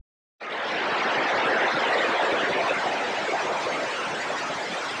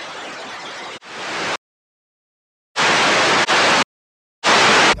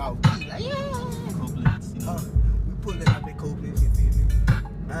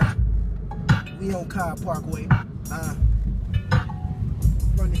We on Car Parkway.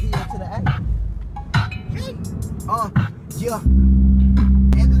 From the hill to the A. Yeah.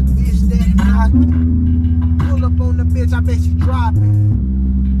 And this bitch that knocking. Pull up on the bitch, I bet she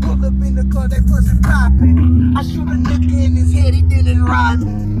dropping. Pull up in the car, they pussy popping. I shoot a nigga in his head, he didn't ride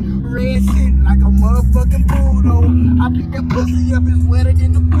me. Red shit like a motherfucking bulldog. I beat that pussy up, it's wetter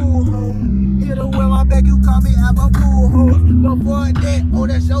than the pool hole. Hit her with my back, you call me Abba Pool Hose. Before that, oh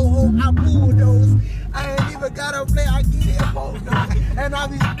that's your hoe, I bulldoze. I ain't even gotta play, I get it bulldoze. And I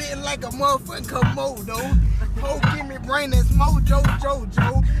be spitting like a motherfucking Komodo. Ho, give me brain that's Mojo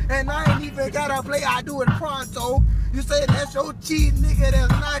Jojo. And I ain't even gotta play, I do it pronto. You say that's your cheese, nigga,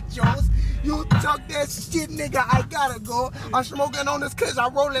 that's not yours. You talk that shit, nigga, I gotta go. I'm smoking on this cause I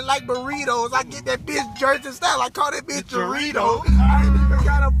roll it like burritos. I get that bitch Jersey style, I call that bitch Dorito. I ain't even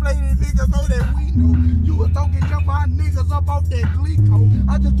gotta play these niggas so that we know. You was talking jump my niggas up off that Glico.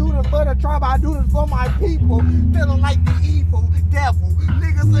 I just do this for the tribe, I do this for my people. Feeling like the evil devil.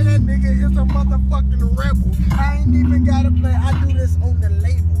 Niggas say that nigga is a motherfucking rebel. I ain't even gotta play, I do this on the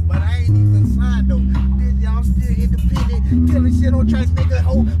label. But I ain't even signed though. Bitch, I'm still independent. Killing shit on tracks, nigga.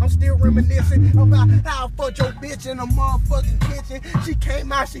 Oh, I'm still reminiscing about how I fucked your bitch in the motherfucking kitchen. She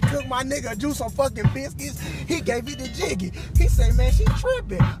came out, she cooked my nigga juice on fucking biscuits. He gave it the jiggy. He say, man, she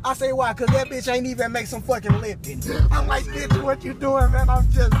tripping. I say, why? Cause that bitch ain't even make some fucking lifting. I'm like, bitch, what you doing, man? I'm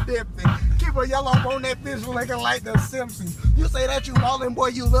just dipping. Keep a yellow on that bitch looking like the Simpsons. You say that you ballin', boy,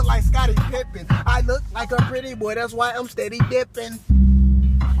 you look like Scottie Pippen. I look like a pretty boy, that's why I'm steady dipping.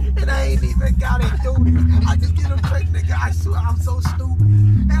 And I ain't even gotta do this. I just get them tricks, nigga. I swear I'm so stupid.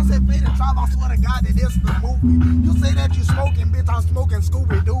 And I said, pay the tribe, I swear to God that it's the movie. You say that you smoking, bitch, I'm smoking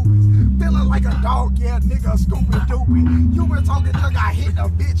Scooby Doobies. Feeling like a dog, yeah, nigga, Scooby Doobie. You been talking junk, I hit a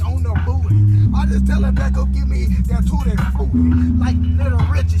bitch on the booty. I just tell her that go give me that two that's fruity. Like little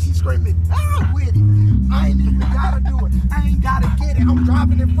Richie, she screaming, ah, with it. I ain't even gotta do it. I ain't gotta get it. I'm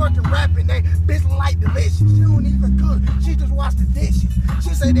driving and fucking rapping. That bitch like delicious. She don't even cook. She just wash the dishes.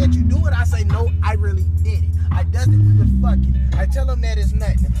 She say that you do it. I say no, I really did it. I does it. We was fucking. I tell them that it's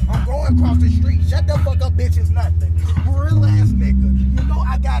nothing. I'm going across the street. Shut the fuck up, bitch. It's nothing. Real ass nigga. You know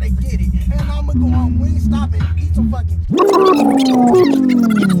I gotta get it. And I'ma go on Wingstop and eat some fucking.